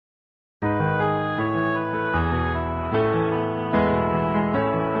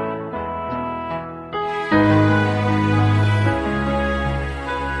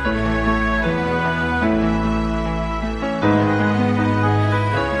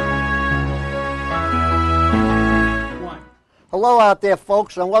Hello out there,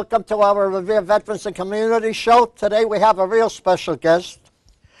 folks, and welcome to our Revere Veterans and Community show. Today we have a real special guest.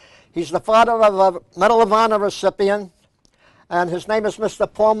 He's the father of a Medal of Honor recipient, and his name is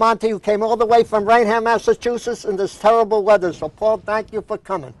Mr. Paul Monti, who came all the way from Rainham, Massachusetts in this terrible weather. So, Paul, thank you for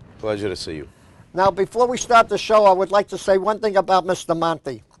coming. Pleasure to see you. Now, before we start the show, I would like to say one thing about Mr.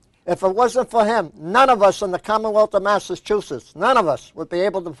 Monti. If it wasn't for him, none of us in the Commonwealth of Massachusetts, none of us would be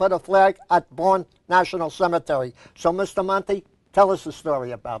able to put a flag at Bourne National Cemetery. So, Mr. Monti, tell us the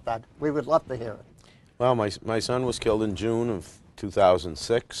story about that. We would love to hear it. Well, my son was killed in June of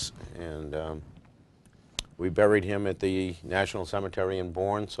 2006, and we buried him at the National Cemetery in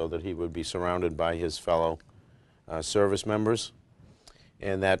Bourne so that he would be surrounded by his fellow service members.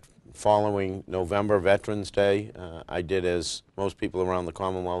 And that following November, Veterans Day, I did as most people around the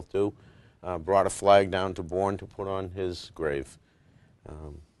Commonwealth do, brought a flag down to Bourne to put on his grave.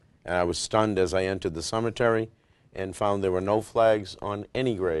 And I was stunned as I entered the cemetery and found there were no flags on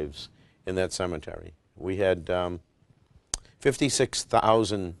any graves in that cemetery. We had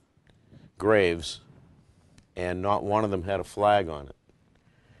 56,000 graves, and not one of them had a flag on it.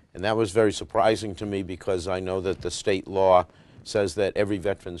 And that was very surprising to me because I know that the state law says that every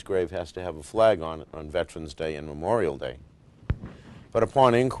veteran's grave has to have a flag on it on Veterans Day and Memorial Day. But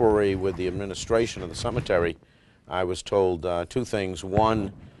upon inquiry with the administration of the cemetery, I was told two things.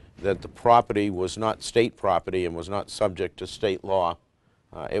 One, that the property was not state property and was not subject to state law.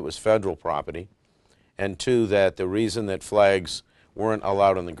 It was federal property. And two, that the reason that flags weren't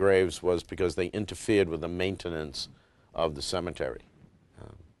allowed on the graves was because they interfered with the maintenance of the cemetery.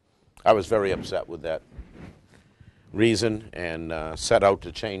 I was very upset with that reason and set out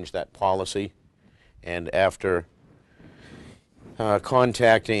to change that policy. And after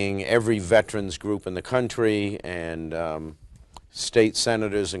contacting every veterans group in the country and state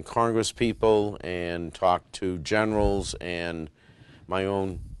senators and congresspeople and talked to generals and my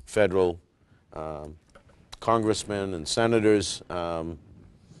own federal congressmen and senators,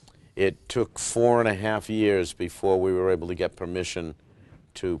 it took 4.5 years before we were able to get permission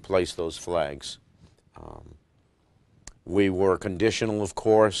to place those flags. We were conditional, of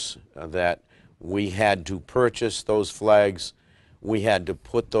course, that we had to purchase those flags, we had to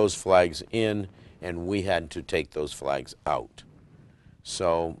put those flags in, and we had to take those flags out.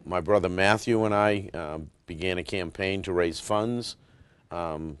 So my brother Matthew and I began a campaign to raise funds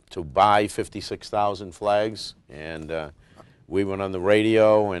to buy 56,000 flags, and we went on the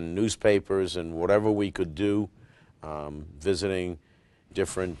radio and newspapers and whatever we could do, visiting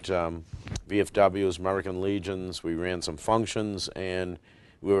different VFWs, American Legions. We ran some functions, and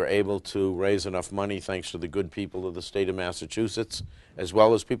we were able to raise enough money, thanks to the good people of the state of Massachusetts, as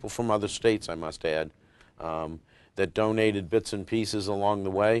well as people from other states, I must add, that donated bits and pieces along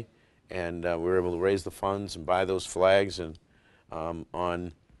the way, and we were able to raise the funds and buy those flags. And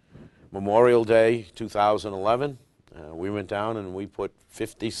on Memorial Day 2011, we went down and we put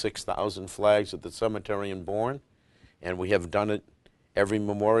 56,000 flags at the cemetery in Bourne, and we have done it every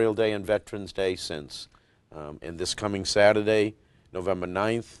Memorial Day and Veterans Day since. And this coming Saturday, November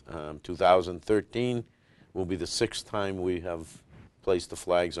 9th, 2013, will be the 6th time we have placed the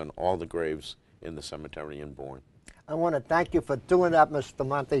flags on all the graves in the cemetery in Bourne. I want to thank you for doing that, Mr.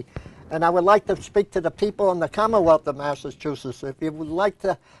 Monti. And I would like to speak to the people in the Commonwealth of Massachusetts. If you would like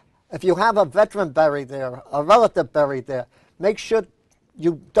to, if you have a veteran buried there, a relative buried there, make sure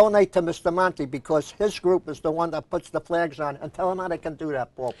you donate to Mr. Monti, because his group is the one that puts the flags on. And tell them how they can do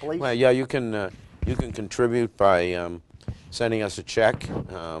that, Paul, please. Well, yeah, you can contribute by sending us a check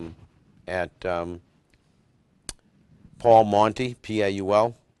at Paul Monti,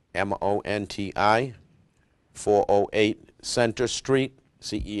 Paul-Monti, 408 Center Street,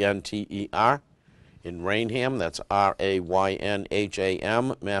 Center, in Rainham. That's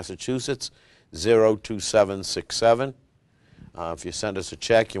Raynham, Massachusetts, 02767. If you send us a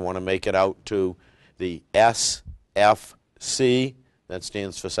check, you want to make it out to the SFC, that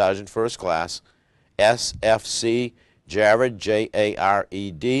stands for Sergeant First Class, SFC Jared,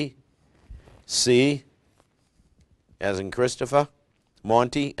 Jared, C as in Christopher,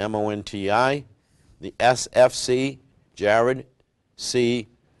 Monti, Monti, the SFC Jared C.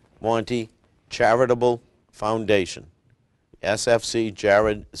 Monti Charitable Foundation. SFC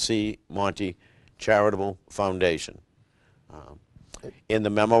Jared C. Monti Charitable Foundation. In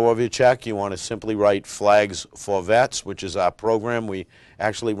the memo of your check, you want to simply write Flags for Vets, which is our program. We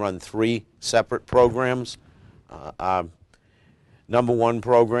actually run 3 separate programs. Our #1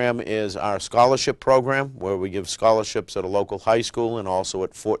 program is our scholarship program, where we give scholarships at a local high school and also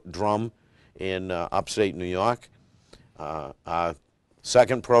at Fort Drum in upstate New York. Our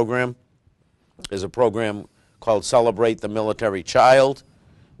second program is a program called Celebrate the Military Child,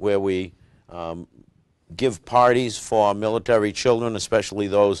 where we give parties for military children, especially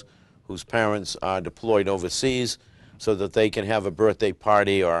those whose parents are deployed overseas, so that they can have a birthday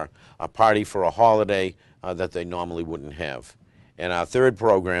party or a party for a holiday that they normally wouldn't have. And our third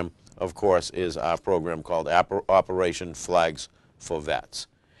program, of course, is our program called Operation Flags for Vets.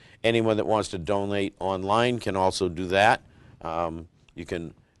 Anyone that wants to donate online can also do that. You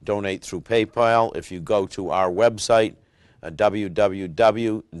can donate through PayPal. If you go to our website,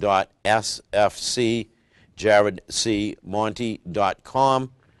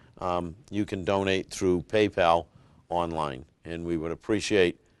 www.sfcjaredcmonti.com, you can donate through PayPal online, and we would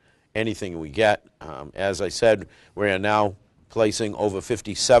appreciate anything we get. As I said, we are now placing over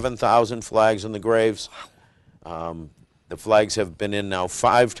 57,000 flags in the graves. The flags have been in now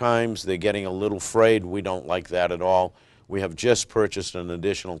 5 times. They're getting a little frayed. We don't like that at all. We have just purchased an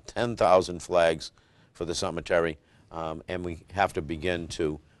additional 10,000 flags for the cemetery, and we have to begin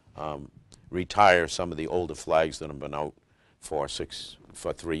to retire some of the older flags that have been out for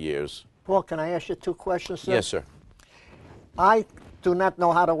 3 years. Paul, can I ask you 2 questions, sir? Yes, sir. I do not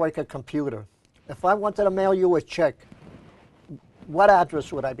know how to work a computer. If I wanted to mail you a check, what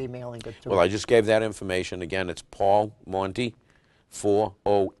address would I be mailing it to? Well, I just gave that information. Again, it's Paul Monti,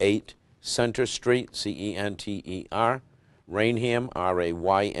 408 Center Street, Center, Raynham,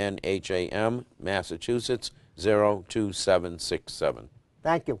 Raynham, Massachusetts, 02767.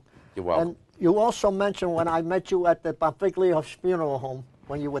 Thank you. You're welcome. And you also mentioned when I met you at the Bonfiglio's funeral home,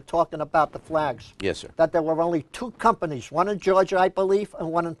 when you were talking about the flags. Yes, sir. That there were only 2 companies, one in Georgia, I believe, and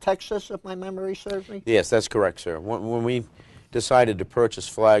one in Texas, if my memory serves me. Yes, that's correct, sir. When we decided to purchase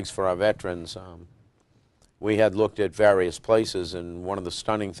flags for our veterans, we had looked at various places, and one of the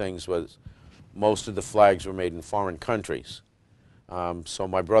stunning things was most of the flags were made in foreign countries. So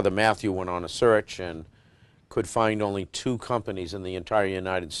my brother Matthew went on a search and could find only 2 companies in the entire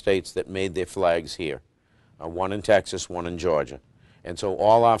United States that made their flags here, one in Texas, one in Georgia. And so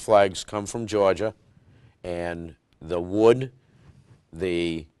all our flags come from Georgia, and the wood,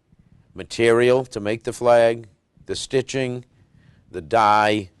 the material to make the flag, the stitching, the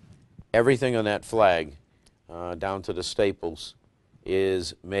dye, everything on that flag, down to the staples,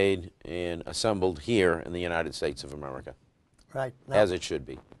 is made and assembled here in the United States of America. Right. Now, As it should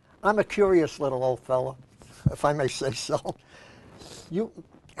be. I'm a curious little old fellow, if I may say so.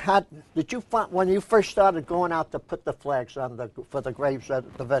 Did you find, when you first started going out to put the flags on for the graves of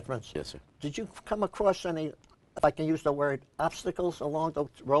the veterans? Yes, sir. Did you come across any, if I can use the word, obstacles along the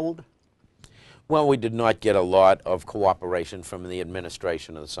road? Well, we did not get a lot of cooperation from the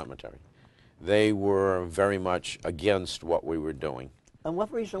administration of the cemetery. They were very much against what we were doing. And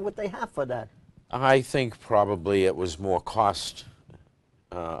what reason would they have for that? I think probably it was more cost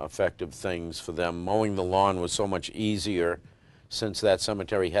effective things for them. Mowing the lawn was so much easier since that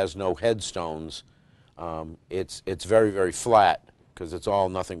cemetery has no headstones. It's very, very flat because it's all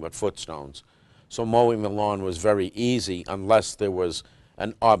nothing but footstones. So mowing the lawn was very easy unless there was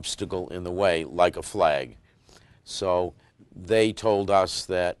an obstacle in the way, like a flag. So they told us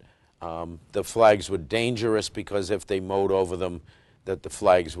that the flags were dangerous because if they mowed over them, that the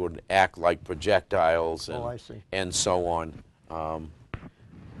flags would act like projectiles and so on.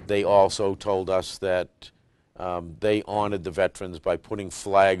 They also told us that they honored the veterans by putting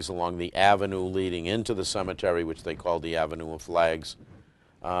flags along the avenue leading into the cemetery, which they called the Avenue of Flags.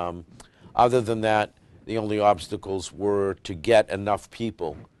 Other than that, the only obstacles were to get enough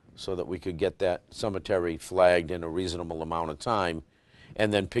people so that we could get that cemetery flagged in a reasonable amount of time,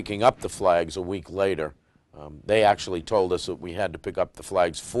 and then picking up the flags a week later. They actually told us that we had to pick up the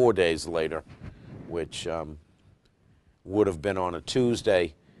flags 4 days later, which would have been on a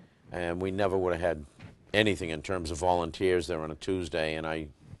Tuesday, and we never would have had anything in terms of volunteers there on a Tuesday, and I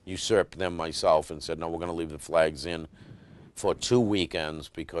usurped them myself and said, no, we're going to leave the flags in for 2 weekends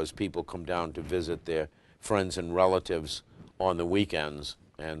because people come down to visit their friends and relatives on the weekends,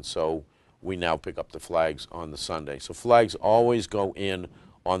 and so we now pick up the flags on the Sunday. So flags always go in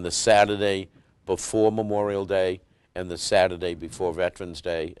on the Saturday before Memorial Day and the Saturday before Veterans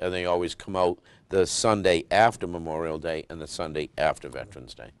Day, and they always come out the Sunday after Memorial Day and the Sunday after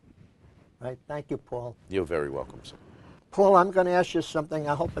Veterans Day. Right. Thank you, Paul. You're very welcome, sir. Paul, I'm going to ask you something.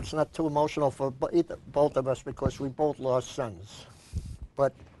 I hope it's not too emotional for both of us because we both lost sons.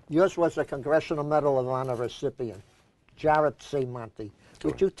 But yours was a Congressional Medal of Honor recipient, Jared C. Monti.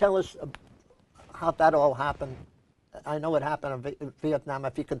 Would you tell us how that all happened? I know it happened in Vietnam,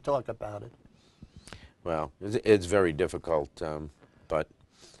 if you can talk about it. Well, it's very difficult, but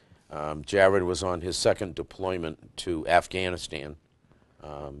Jared was on his second deployment to Afghanistan.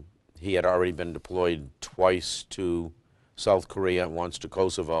 He had already been deployed twice to South Korea, once to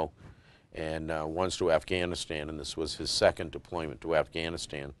Kosovo, and once to Afghanistan, and this was his second deployment to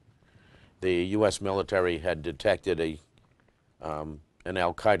Afghanistan. The U.S. military had detected an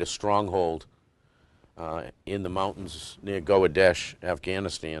al-Qaeda stronghold in the mountains near Goadesh,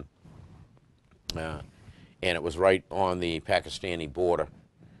 Afghanistan, and it was right on the Pakistani border.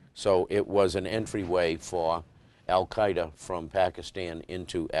 So it was an entryway for al-Qaeda from Pakistan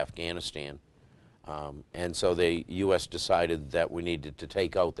into Afghanistan. And so the U.S. decided that we needed to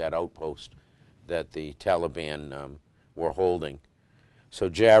take out that outpost that the Taliban were holding. So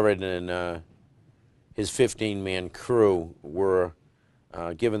Jared and his 15-man crew were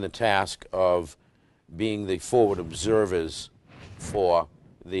given the task of being the forward observers for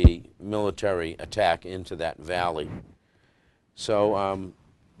the military attack into that valley. So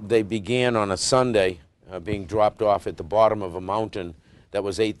they began on a Sunday being dropped off at the bottom of a mountain that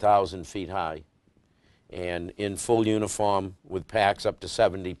was 8,000 feet high. And in full uniform with packs up to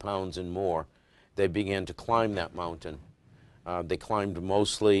 70 pounds and more, they began to climb that mountain. They climbed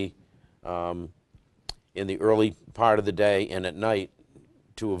mostly in the early part of the day and at night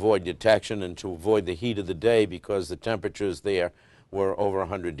to avoid detection and to avoid the heat of the day, because the temperatures there were over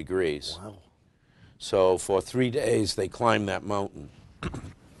 100 degrees. Wow. So for 3 days they climbed that mountain.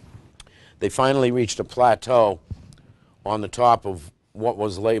 They finally reached a plateau on the top of what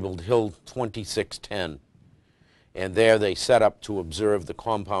was labeled Hill 2610, and there they set up to observe the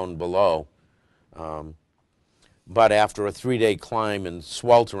compound below. But after a 3-day climb in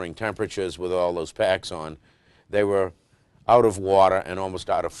sweltering temperatures with all those packs on, they were out of water and almost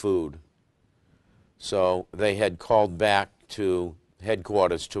out of food. So they had called back to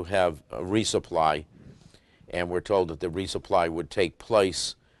headquarters to have a resupply, and were told that the resupply would take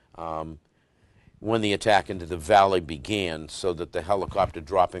place when the attack into the valley began, so that the helicopter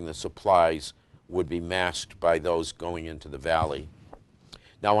dropping the supplies would be masked by those going into the valley.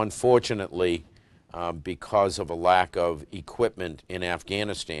 Now, unfortunately, because of a lack of equipment in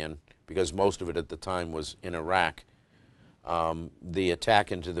Afghanistan, because most of it at the time was in Iraq, the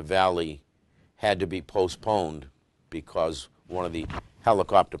attack into the valley had to be postponed because one of the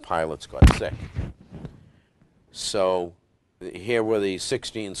helicopter pilots got sick. So here were the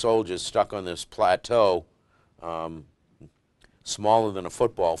 16 soldiers stuck on this plateau, smaller than a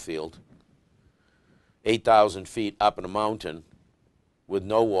football field, 8,000 feet up in a mountain with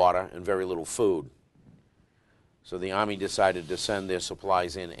no water and very little food. So the Army decided to send their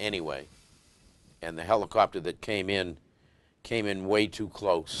supplies in anyway. And the helicopter that came in way too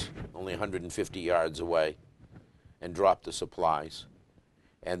close, only 150 yards away, and dropped the supplies.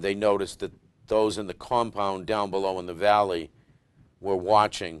 And they noticed that those in the compound down below in the valley were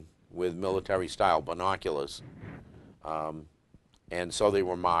watching with military-style binoculars. And so they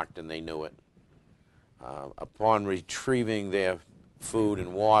were marked, and they knew it. Upon retrieving their food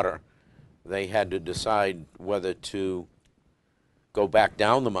and water, they had to decide whether to go back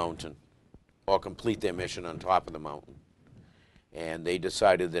down the mountain or complete their mission on top of the mountain. And they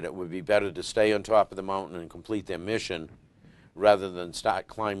decided that it would be better to stay on top of the mountain and complete their mission rather than start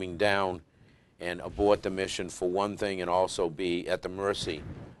climbing down and abort the mission, for one thing, and also be at the mercy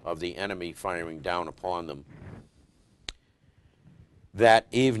of the enemy firing down upon them. That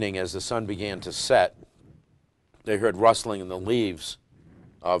evening, as the sun began to set, they heard rustling in the leaves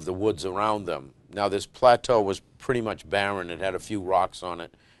of the woods around them. Now, this plateau was pretty much barren. It had a few rocks on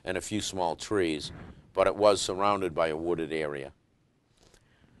it and a few small trees, but it was surrounded by a wooded area.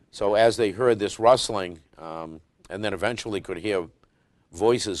 So as they heard this rustling, and then eventually could hear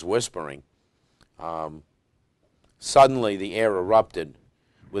voices whispering, suddenly the air erupted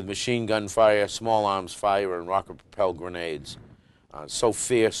with machine gun fire, small arms fire, and rocket-propelled grenades. So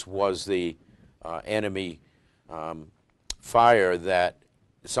fierce was the enemy fire that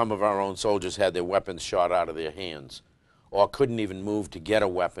some of our own soldiers had their weapons shot out of their hands, or couldn't even move to get a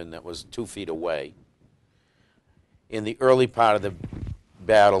weapon that was 2 feet away. In the early part of the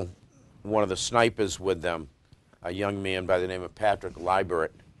battle, one of the snipers with them, a young man by the name of Patrick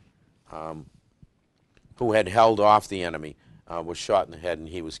Liebert, who had held off the enemy, was shot in the head, and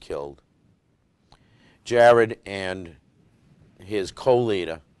he was killed. Jared and his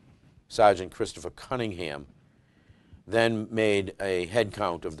co-leader, Sergeant Christopher Cunningham, then made a head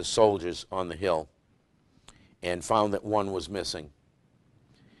count of the soldiers on the hill and found that one was missing.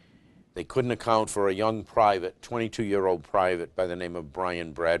 They couldn't account for a young private, 22-year-old private by the name of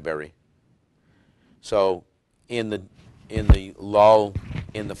Brian Bradbury. So in the lull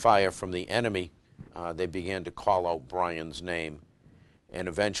in the fire from the enemy, they began to call out Brian's name. and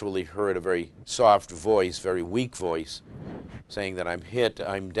eventually heard a very soft voice, very weak voice, saying that I'm hit,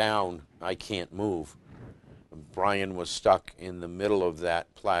 I'm down, I can't move. Brian was stuck in the middle of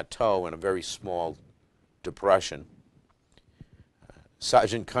that plateau in a very small depression.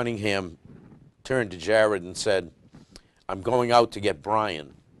 Sergeant Cunningham turned to Jared and said, I'm going out to get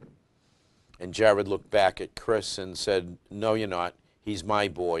Brian. And Jared looked back at Chris and said, no, you're not. He's my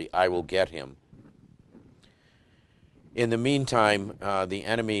boy. I will get him. In the meantime, the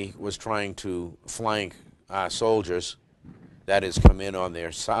enemy was trying to flank our soldiers, that is, come in on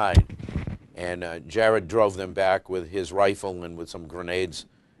their side. And Jared drove them back with his rifle and with some grenades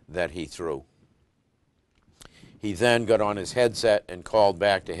that he threw. He then got on his headset and called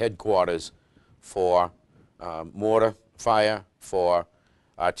back to headquarters for mortar fire, for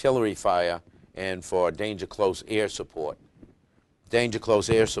artillery fire, and for danger close air support. Danger close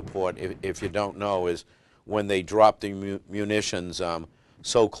air support, if you don't know, is when they drop the munitions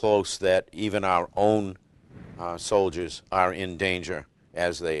so close that even our own soldiers are in danger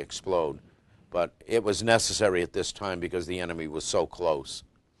as they explode. But it was necessary at this time because the enemy was so close.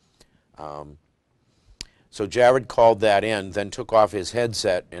 So Jared called that in, then took off his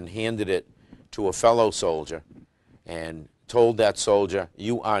headset and handed it to a fellow soldier and told that soldier,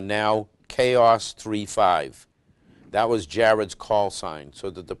 you are now Chaos 3-5. That was Jared's call sign, so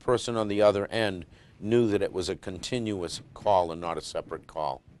that the person on the other end knew that it was a continuous call and not a separate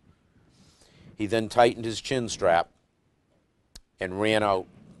call. He then tightened his chin strap and ran out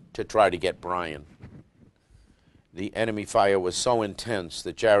to try to get Brian. The enemy fire was so intense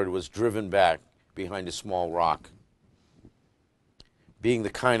that Jared was driven back behind a small rock. Being the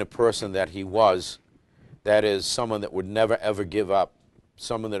kind of person that he was, that is, someone that would never ever give up,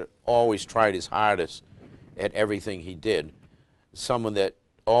 someone that always tried his hardest at everything he did, someone that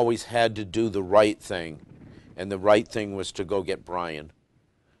always had to do the right thing, and the right thing was to go get Brian.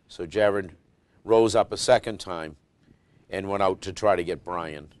 So Jared rose up a second time and went out to try to get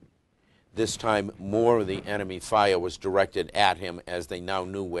Brian. This time, more of the enemy fire was directed at him as they now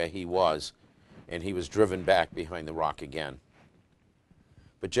knew where he was, and he was driven back behind the rock again.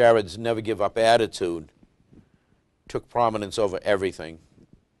 But Jared's never-give-up attitude took prominence over everything.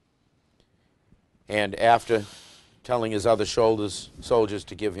 And after telling his other soldiers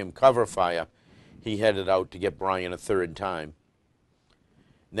to give him cover fire, he headed out to get Brian a third time.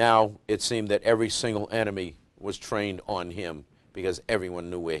 Now it seemed that every single enemy was trained on him because everyone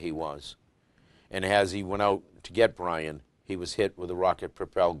knew where he was. And as he went out to get Brian, he was hit with a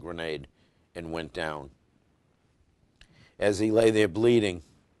rocket-propelled grenade and went down. As he lay there bleeding,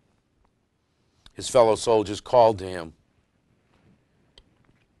 his fellow soldiers called to him,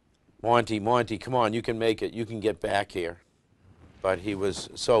 Monty, Monty, come on, you can make it. You can get back here. But he was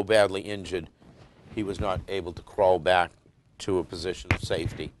so badly injured, he was not able to crawl back to a position of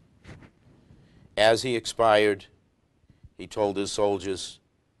safety. As he expired, he told his soldiers,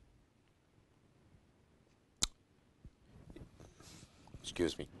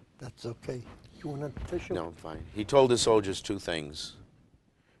 excuse me. That's okay. You want a tissue? No, I'm fine. He told his soldiers two things.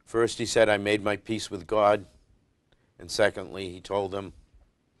 First, he said, I made my peace with God. And secondly, he told them,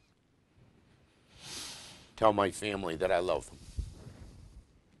 tell my family that I love them.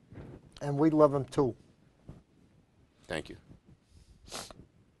 And we love them too. Thank you.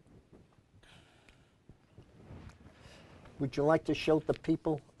 Would you like to show the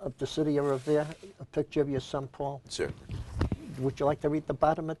people of the city of Revere a picture of your son, Paul? Sir. Would you like to read the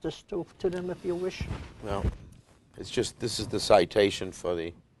bottom of this to them if you wish? Well, it's just, this is the citation for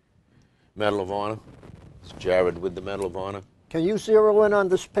the Medal of Honor. It's Jared with the Medal of Honor. Can you zero in on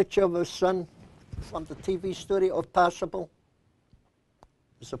this picture of his son from the TV studio, if possible?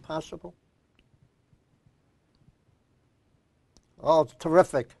 Is it possible? Oh,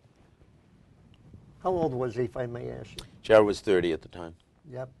 terrific. How old was he, if I may ask you? Jared was 30 at the time.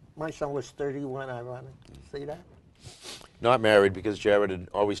 Yep. My son was 31, ironic. See that? Not married, because Jared had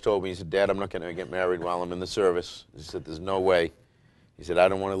always told me, he said, Dad, I'm not going to get married while I'm in the service. He said, there's no way. He said, I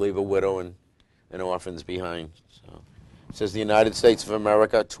don't want to leave a widow and orphans behind. So it says, the United States of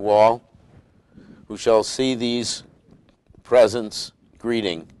America, to all who shall see these presents,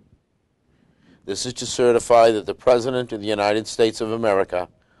 greeting. This is to certify that the President of the United States of America,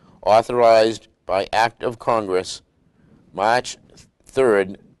 authorized by Act of Congress, March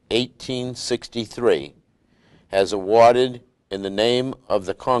 3rd, 1863, has awarded in the name of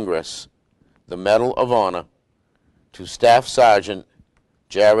the Congress the Medal of Honor to Staff Sergeant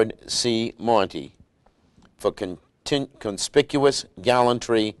Jared C. Monti for conspicuous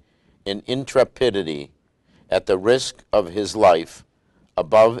gallantry and intrepidity at the risk of his life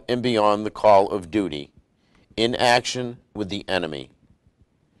above and beyond the call of duty in action with the enemy.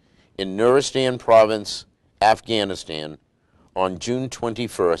 in Nuristan Province, Afghanistan, on June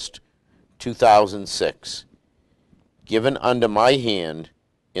 21st, 2006, given under my hand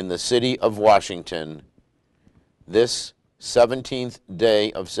in the city of Washington, this 17th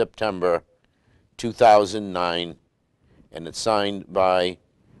day of September, 2009, and it's signed by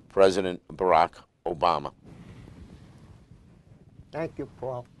President Barack Obama. Thank you,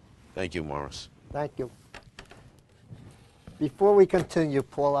 Paul. Thank you, Morris. Thank you. Before we continue,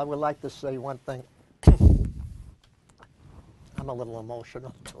 Paul, I would like to say one thing. I'm a little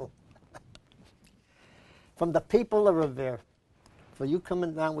emotional, too. From the people of Revere, for you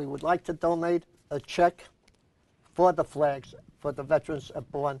coming down, we would like to donate a check for the flags for the veterans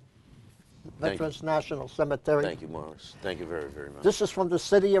at Bourne Veterans National Cemetery. Thank you, Morris. Thank you very, very much. This is from the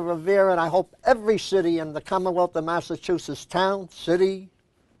city of Revere, and I hope every city in the Commonwealth of Massachusetts, town, city,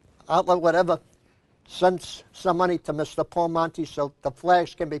 outlet, whatever, sends some money to Mr. Paul Monti so the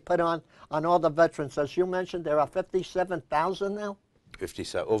flags can be put on all the veterans. As you mentioned, there are 57,000 now?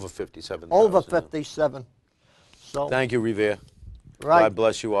 57, over 57,000. Over 57. So, Thank you, Revere. right, God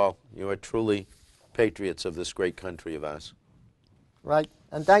bless you all. You are truly patriots of this great country of ours. right.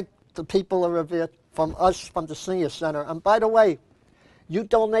 And thank the people of Revere from us, from the Senior Center. And by the way, you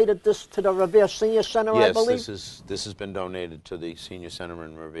donated this to the Revere Senior Center, I believe? Yes, this has been donated to the Senior Center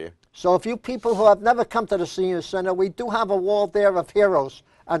in Revere. So if you people who have never come to the Senior Center, we do have a wall there of heroes,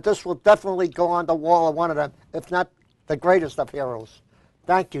 and this will definitely go on the wall of one of them, if not the greatest of heroes.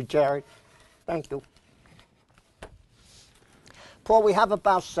 Thank you, Jerry. Thank you. Paul, we have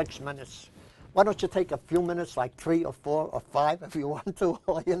about 6 minutes. Why don't you take a few minutes, like 3 or 4 or 5, if you want to,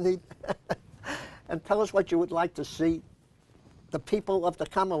 all you need, and tell us what you would like to see the people of the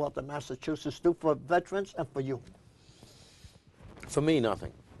Commonwealth of Massachusetts do for veterans and for you. For me,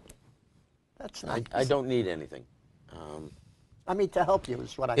 nothing. That's nice. I don't need anything. I mean, to help you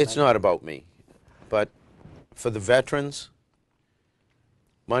is what I meant. It's not about me. But for the veterans,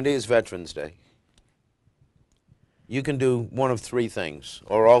 Monday is Veterans Day. You can do one of 3 things,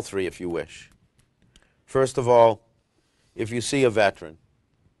 or all 3 if you wish. First of all, if you see a veteran,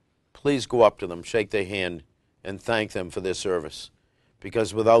 please go up to them, shake their hand, and thank them for their service.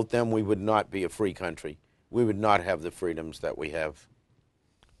 Because without them, we would not be a free country. We would not have the freedoms that we have.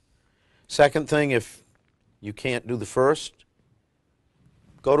 Second thing, if you can't do the first,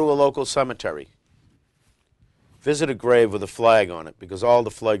 go to a local cemetery. Visit a grave with a flag on it, because all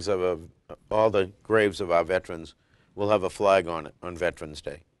the graves of our veterans will have a flag on it on Veterans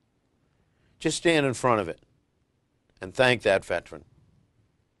Day. Just stand in front of it and thank that veteran.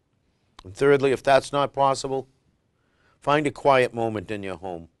 And thirdly, if that's not possible, find a quiet moment in your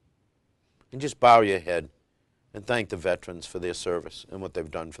home and just bow your head and thank the veterans for their service and what they've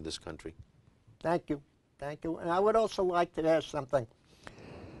done for this country. Thank you. Thank you. And I would also like to ask something.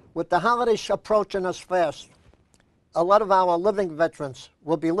 With the holidays approaching us fast, a lot of our living veterans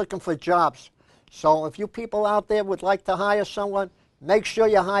will be looking for jobs. So if you people out there would like to hire someone, make sure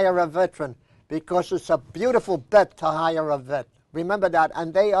you hire a veteran, because it's a beautiful bet to hire a vet. Remember that.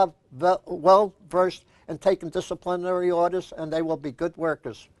 And they are well versed in taking disciplinary orders, and they will be good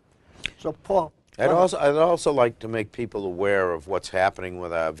workers. So, Paul. I'd also like to make people aware of what's happening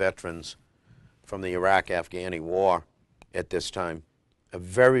with our veterans from the Iraq-Afghani war at this time. A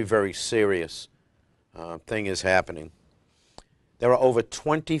very, very serious thing is happening. There are over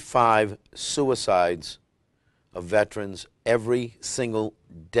 25 suicides of veterans every single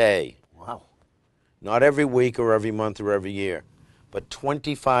day. Wow. Not every week or every month or every year, but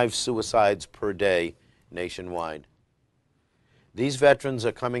 25 suicides per day nationwide. These veterans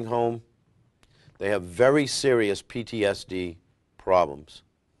are coming home. They have very serious PTSD problems.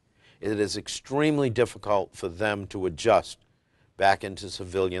 It is extremely difficult for them to adjust back into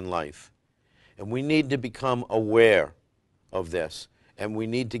civilian life. And we need to become aware of this, and we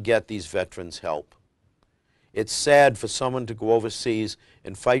need to get these veterans help. It's sad for someone to go overseas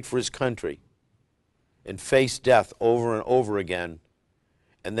and fight for his country and face death over and over again,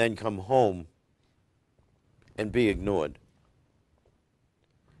 and then come home and be ignored.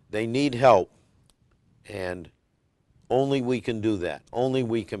 They need help, and only we can do that. Only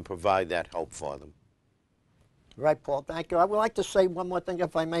we can provide that help for them. Right, Paul. Thank you. I would like to say one more thing,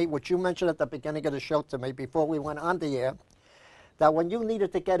 if I may, which you mentioned at the beginning of the show to me before we went on the air, that when you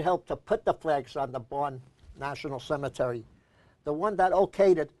needed to get help to put the flags on the Bourne National Cemetery, the one that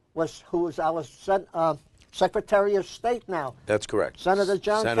okayed it was who was our Secretary of State now. That's correct. Senator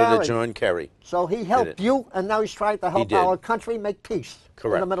John Kerry. Senator John Kerry. So he helped you, and now he's trying to help our country make peace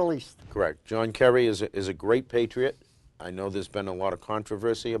in the Middle East. Correct. John Kerry is a great patriot. I know there's been a lot of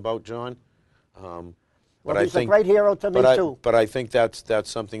controversy about John. Well, he's a great hero to me, too. But I think that's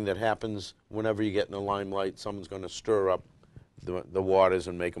something that happens whenever you get in the limelight. Someone's going to stir up the waters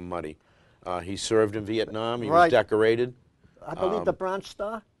and make them muddy. He served in Vietnam. He was decorated. I believe the Bronze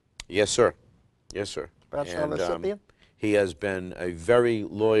Star? Yes, sir. Yes, sir. Bronze Star recipient? He has been a very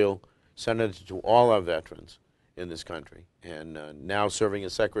loyal senator to all our veterans in this country. And now serving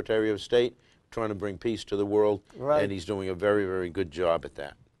as Secretary of State, trying to bring peace to the world. Right. And he's doing a very, very good job at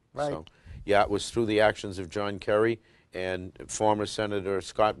that. Right. So, yeah, it was through the actions of John Kerry and former Senator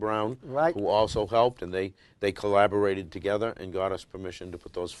Scott Brown, who also helped, and they collaborated together and got us permission to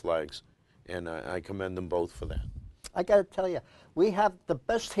put those flags. And I commend them both for that. I got to tell you, we have the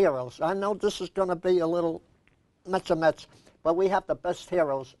best heroes. I know this is going to be a little Mets, but we have the best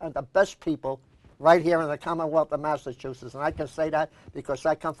heroes and the best people right here in the Commonwealth of Massachusetts. And I can say that because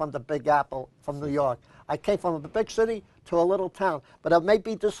I come from the Big Apple, from New York. I came from a big city to a little town, but it may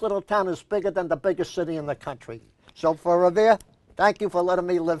be this little town is bigger than the biggest city in the country. So for Revere, thank you for letting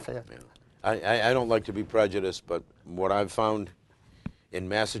me live here. Yeah. I don't like to be prejudiced, but what I've found in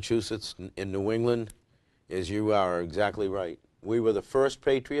Massachusetts, in New England, is you are exactly right. We were the first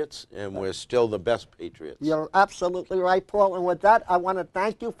patriots, and we're still the best patriots. You're absolutely right, Paul. And with that, I want to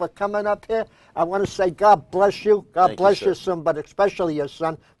thank you for coming up here. I want to say God bless you. God bless your son, but especially your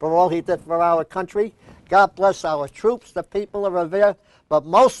son, for all he did for our country. God bless our troops, the people of Revere. But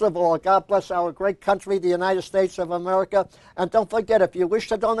most of all, God bless our great country, the United States of America. And don't forget, if you wish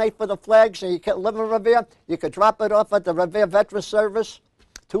to donate for the flags and you can live in Revere, you could drop it off at the Revere Veterans Service,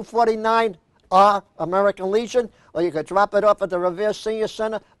 249 R American Legion, or you could drop it off at the Revere Senior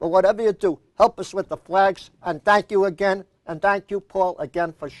Center, but whatever you do, help us with the flags. And thank you again, and thank you, Paul,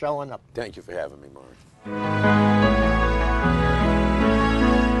 again for showing up. Thank you for having me, Maurice.